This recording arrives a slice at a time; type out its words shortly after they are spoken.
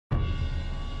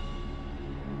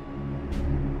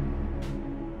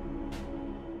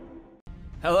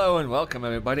Hello and welcome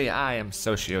everybody, I am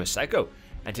SocioPsycho,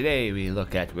 and today we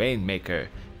look at ReignMaker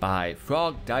by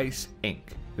Frog Dice Inc.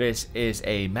 This is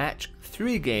a match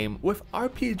 3 game with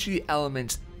RPG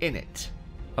elements in it,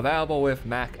 available with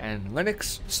Mac and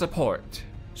Linux support.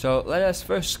 So let us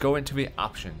first go into the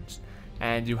options,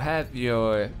 and you have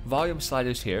your volume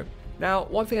sliders here. Now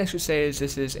one thing I should say is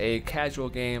this is a casual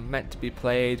game meant to be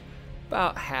played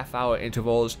about half-hour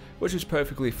intervals, which is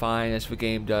perfectly fine as the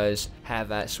game does have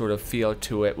that sort of feel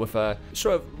to it with a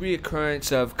sort of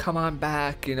reoccurrence of come on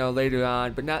back, you know, later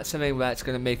on, but not something that's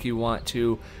going to make you want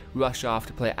to rush off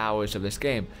to play hours of this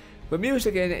game. The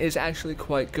music in it is actually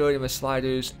quite good and the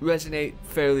sliders resonate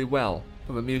fairly well.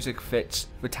 The music fits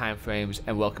the time frames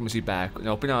and welcomes you back in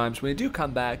open arms when you do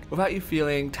come back without you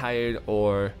feeling tired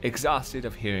or exhausted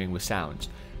of hearing the sounds.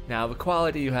 Now the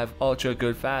quality, you have ultra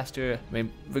good faster. I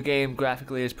mean, the game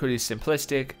graphically is pretty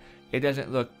simplistic. It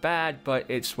doesn't look bad, but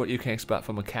it's what you can expect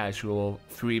from a casual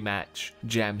 3-match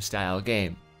gem style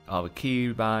game. All the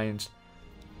key binds.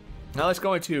 Now let's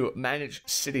go into manage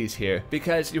cities here,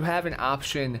 because you have an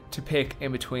option to pick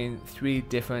in between 3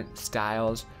 different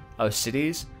styles of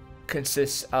cities.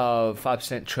 Consists of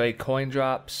 5% trade coin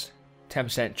drops,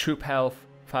 10% troop health,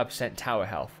 5% tower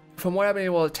health. From what I've been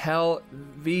able to tell,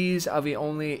 these are the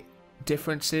only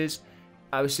differences.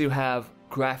 Obviously you have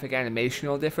graphic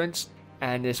animational difference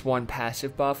and this one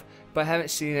passive buff, but I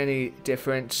haven't seen any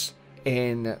difference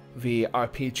in the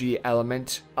RPG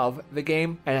element of the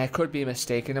game, and I could be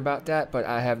mistaken about that, but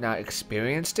I have not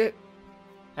experienced it.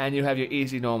 And you have your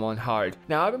easy, normal, and hard.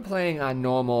 Now I've been playing on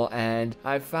normal and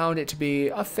I've found it to be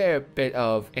a fair bit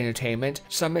of entertainment.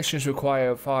 Some missions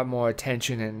require far more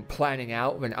attention and planning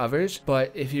out than others,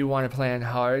 but if you want to play on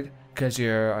hard because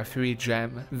you're a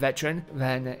 3-gem veteran,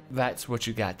 then that's what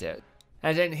you got there.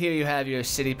 And then here you have your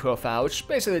city profile, which is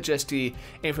basically just the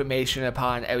information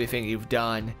upon everything you've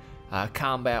done,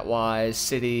 combat-wise,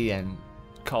 city, and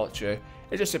culture.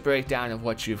 It's just a breakdown of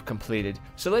what you've completed.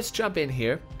 So let's jump in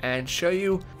here and show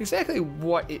you exactly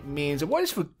what it means and what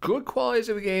is the good qualities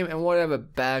of the game and what are the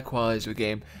bad qualities of the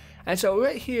game. And so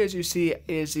right here, as you see,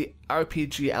 is the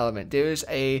RPG element. There is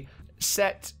a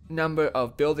set number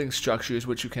of building structures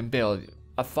which you can build.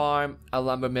 A farm, a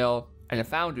lumber mill, and a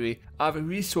foundry are the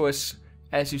resource,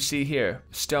 as you see here,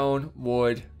 stone,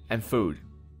 wood, and food.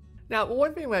 Now,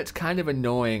 one thing that's kind of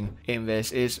annoying in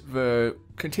this is the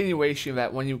continuation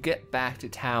that when you get back to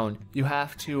town, you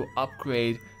have to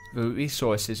upgrade the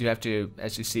resources. You have to,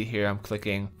 as you see here, I'm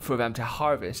clicking for them to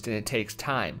harvest, and it takes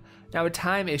time. Now, the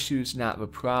time issue is not the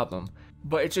problem,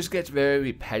 but it just gets very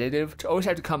repetitive to always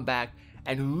have to come back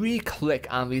and re-click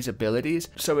on these abilities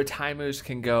so the timers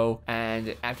can go,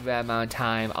 and after that amount of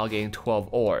time, I'll gain 12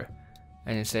 ore.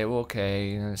 And you say, well, okay,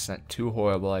 you know, it's not too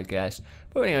horrible, I guess.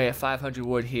 But anyway, 500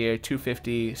 wood here,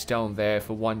 250 stone there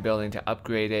for one building to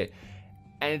upgrade it.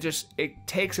 And it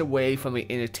takes away from the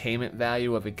entertainment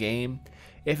value of a game.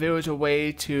 If there was a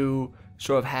way to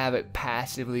sort of have it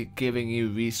passively giving you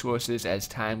resources as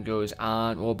time goes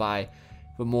on, or by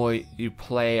the more you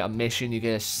play a mission, you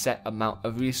get a set amount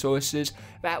of resources,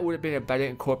 that would have been a better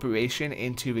incorporation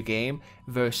into the game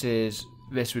versus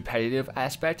this repetitive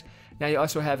aspect. Now you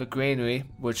also have a granary,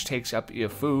 which takes up your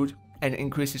food and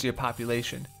increases your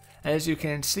population. And as you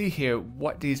can see here,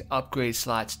 what these upgrade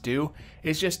slots do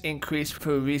is just increase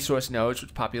for resource nodes,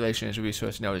 which population is a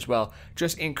resource node as well,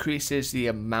 just increases the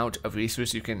amount of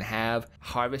resources you can have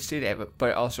harvested, but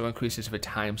it also increases the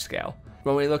time scale.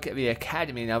 When we look at the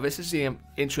academy, now this is the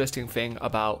interesting thing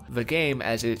about the game,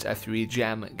 as it's a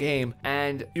 3-gem game,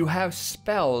 and you have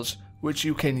spells which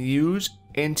you can use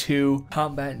into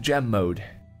combat gem mode.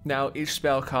 Now each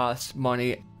spell costs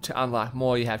money. To unlock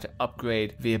more, you have to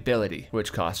upgrade the ability,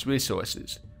 which costs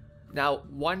resources. Now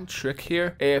one trick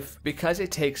here, because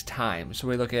it takes time, so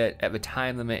we look at the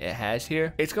time limit it has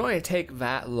here, it's going to take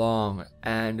that long,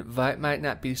 and that might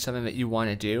not be something that you want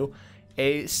to do.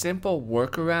 A simple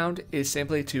workaround is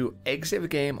simply to exit the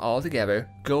game altogether,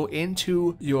 go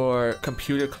into your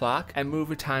computer clock and move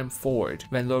the time forward,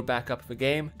 then load back up the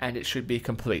game and it should be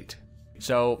complete.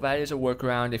 So that is a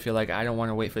workaround. If you're like, I don't want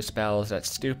to wait for spells, that's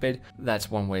stupid, that's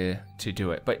one way to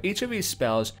do it. But each of these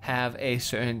spells have a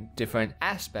certain different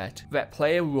aspect that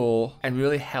play a role and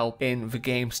really help in the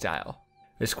game style.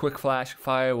 This quick flash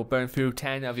fire will burn through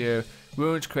 10 of your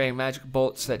runes, creating magic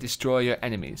bolts that destroy your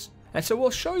enemies. And so we'll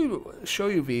show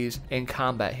you these in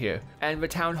combat here. And the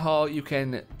town hall, you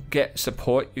can get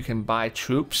support, you can buy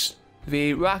troops.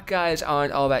 The rock guys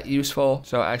aren't all that useful,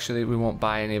 so actually we won't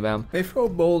buy any of them. They throw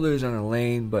boulders on a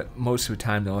lane, but most of the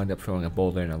time they'll end up throwing a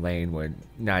boulder in a lane where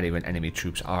not even enemy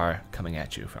troops are coming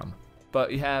at you from.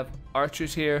 But you have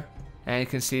archers here, and you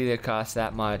can see they cost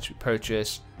that much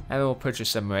purchase. And then we'll purchase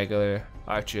some regular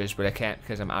archers, but I can't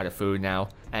because I'm out of food now.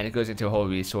 And it goes into whole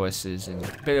resources and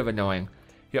a bit of annoying.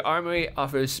 Your armory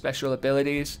offers special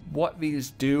abilities, what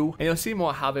these do, and you'll see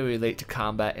more how they relate to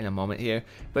combat in a moment here.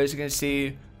 But as you can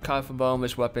see, carved from bone,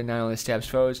 this weapon not only stabs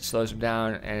foes, it slows them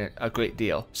down, and a great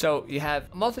deal. So you have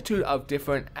a multitude of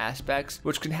different aspects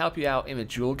which can help you out in the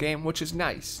duel game, which is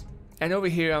nice. And over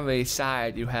here on the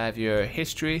side, you have your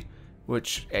history,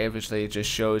 which obviously just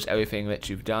shows everything that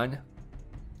you've done.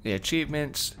 The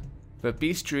achievements, the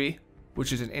beastry,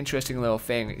 which is an interesting little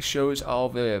thing. It shows all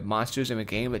the monsters in the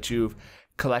game that you've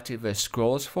collected the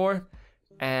scrolls for,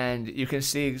 and you can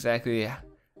see exactly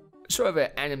sort of an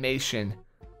animation.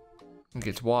 It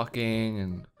gets walking,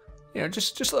 and you know,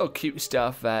 just little cute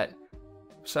stuff, that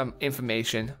some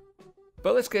information.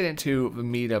 But let's get into the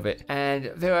meat of it. And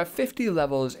there are 50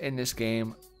 levels in this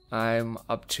game. I'm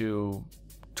up to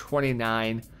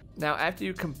 29. Now, after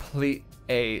you complete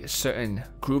a certain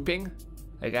grouping,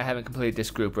 like I haven't completed this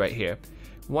group right here.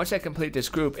 Once I complete this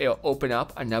group, it'll open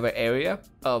up another area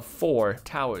of 4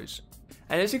 towers.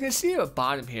 And as you can see at the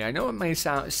bottom here, I know it may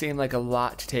seem like a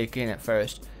lot to take in at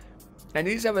first. And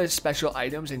these are the special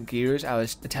items and gears I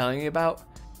was telling you about,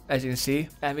 as you can see.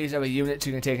 And these are the units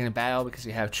you can take in a battle because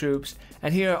you have troops.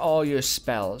 And here are all your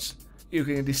spells. You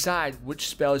can decide which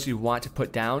spells you want to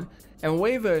put down. And the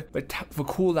way the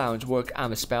cooldowns work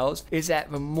on the spells is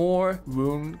that the more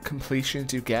rune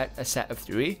completions you get, a set of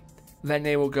 3, then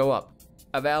they will go up.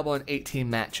 Available in 18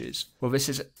 matches. Well, this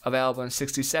is available in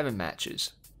 67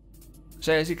 matches.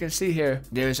 So as you can see here,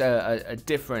 there's a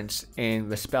difference in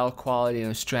the spell quality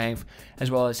and strength,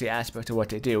 as well as the aspect of what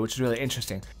they do, which is really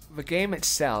interesting. The game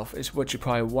itself is what you're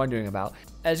probably wondering about.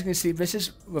 As you can see, this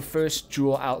is the first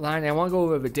duel outline, and I want to go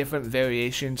over the different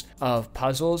variations of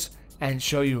puzzles and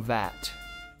show you that.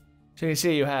 So you can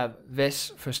see you have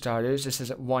this for starters. This is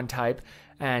one type,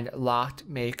 and locked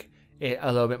make it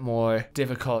a little bit more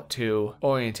difficult to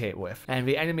orientate with. And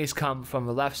the enemies come from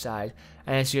the left side,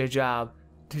 and it's your job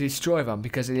to destroy them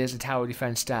because it is a tower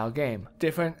defense style game.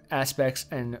 Different aspects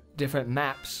and different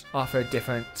maps offer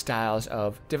different styles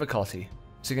of difficulty.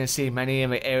 So you can see many in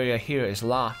the area here is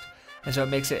locked, and so it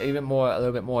makes it even more, a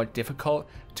little bit more difficult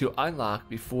to unlock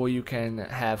before you can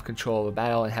have control of the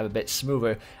battle and have a bit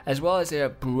smoother, as well as there are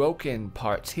broken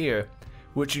parts here,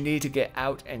 which you need to get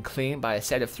out and clean by a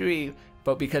set of 3,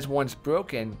 but because one's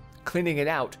broken, cleaning it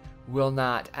out will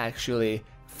not actually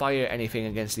fire anything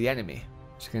against the enemy.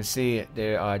 So you can see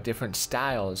there are different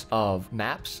styles of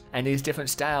maps, and these different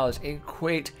styles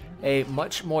equate a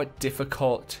much more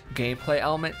difficult gameplay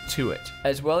element to it.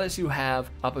 As well as you have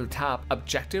up at the top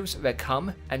objectives that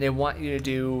come, and they want you to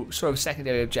do sort of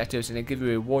secondary objectives, and they give you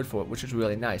a reward for it, which is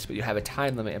really nice, but you have a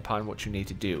time limit upon what you need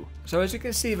to do. So as you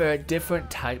can see, there are different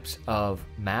types of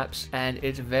maps, and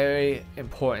it's very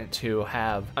important to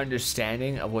have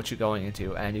understanding of what you're going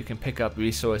into, and you can pick up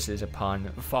resources upon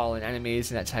fallen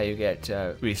enemies, and that's how you get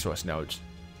resource nodes.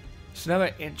 So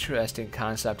another interesting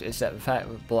concept is that the fact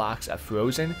that blocks are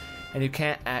frozen and you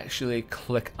can't actually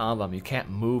click on them, you can't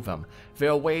move them. There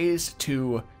are ways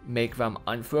to make them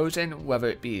unfrozen, whether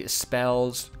it be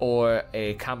spells or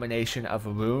a combination of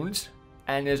runes.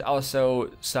 And there's also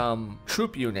some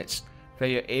troop units that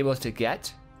you're able to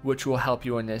get, which will help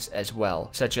you in this as well,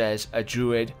 such as a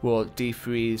druid will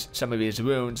defreeze some of these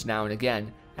runes now and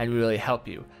again and really help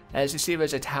you. As you see,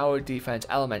 there's a tower defense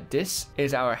element. This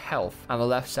is our health. On the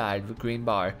left side, the green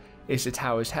bar is the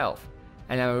tower's health,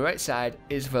 and on the right side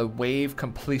is the wave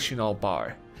completional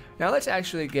bar. Now let's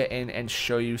actually get in and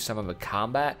show you some of the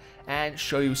combat and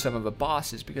show you some of the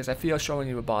bosses, because I feel showing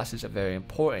you the bosses are very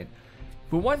important.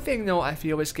 But one thing though I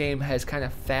feel this game has kind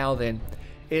of failed in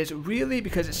is really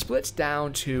because it splits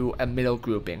down to a middle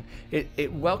grouping.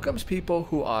 It welcomes people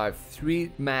who are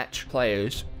 3-match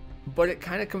players, but it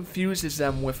kind of confuses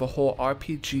them with a whole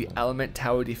RPG element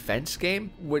tower defense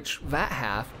game, which that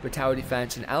half, the tower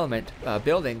defense and element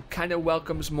building, kind of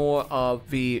welcomes more of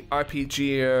the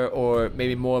RPGer or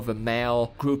maybe more of the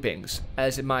male groupings.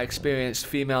 As in my experience,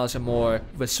 females are more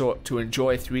the sort to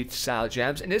enjoy 3 style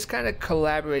gems, and this kind of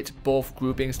collaborates both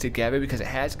groupings together because it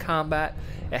has combat,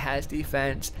 it has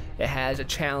defense, it has a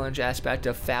challenge aspect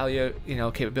of failure, you know,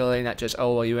 capability, not just,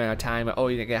 oh, well, you ran out of time, or oh,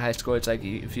 you didn't get high score. It's like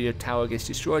if your tower gets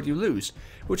destroyed, you lose,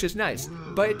 which is nice.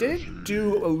 But it didn't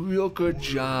do a real good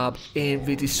job in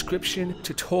the description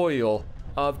tutorial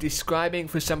of describing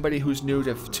for somebody who's new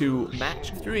to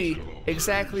match 3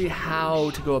 exactly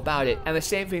how to go about it, and the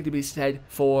same thing to be said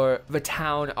for the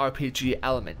town RPG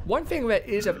element. One thing that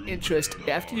is of interest,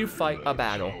 after you fight a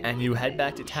battle and you head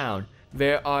back to town,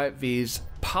 there are these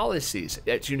policies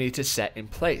that you need to set in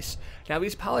place. Now,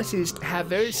 these policies have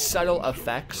very subtle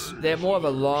effects. They're more of a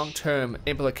long-term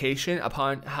implication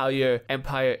upon how your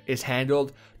empire is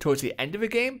handled towards the end of the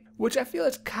game, which I feel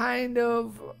is kind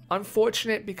of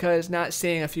unfortunate, because not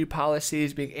seeing a few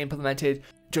policies being implemented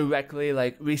directly,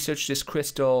 like research this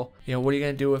crystal, what are you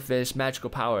going to do with this magical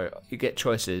power? You get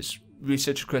choices.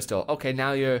 Research crystal. Okay,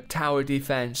 now your tower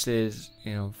defense is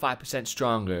 5%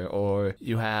 stronger, or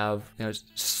you have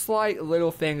slight little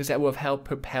things that will help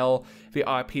propel the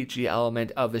RPG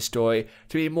element of the story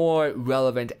to be more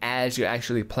relevant as you're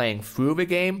actually playing through the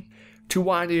game, to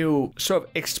want to sort of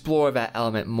explore that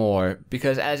element more.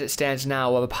 Because as it stands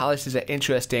now, while the policies are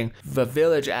interesting, the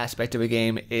village aspect of the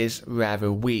game is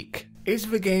rather weak.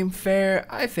 Is the game fair?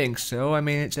 I think so. I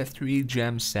mean, it's a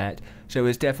 3-gem set, so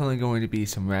there's definitely going to be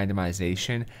some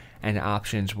randomization and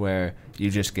options where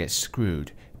you just get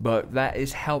screwed. But that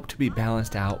is helped to be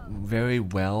balanced out very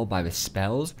well by the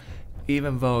spells,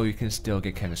 even though you can still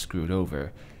get kind of screwed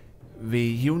over. The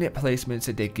unit placements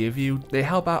that they give you, they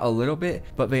help out a little bit,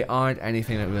 but they aren't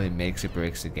anything that really makes or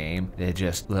breaks the game. They're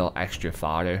just little extra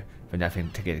fodder for nothing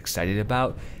to get excited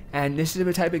about. And this is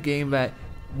the type of game that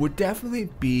would definitely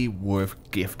be worth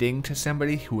gifting to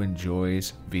somebody who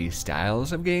enjoys these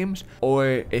styles of games,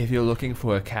 or if you're looking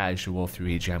for a casual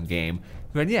 3-gem game,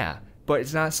 then yeah. But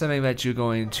it's not something that you're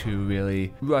going to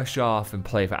really rush off and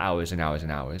play for hours and hours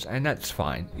and hours, and that's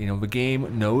fine. The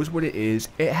game knows what it is.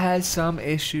 It has some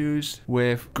issues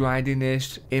with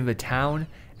grindiness in the town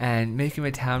and making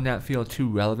the town not feel too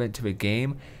relevant to the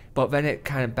game, but then it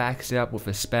kind of backs it up with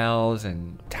the spells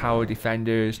and tower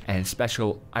defenders and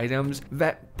special items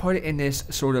that put it in this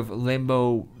sort of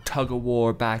limbo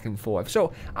tug-of-war back and forth.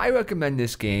 So I recommend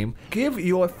this game. Give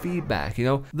your feedback,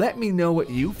 let me know what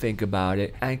you think about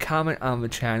it, and comment on the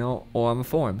channel or on the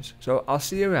forums. So I'll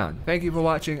see you around. Thank you for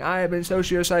watching. I have been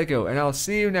SocioPsycho, and I'll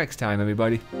see you next time,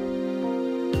 everybody.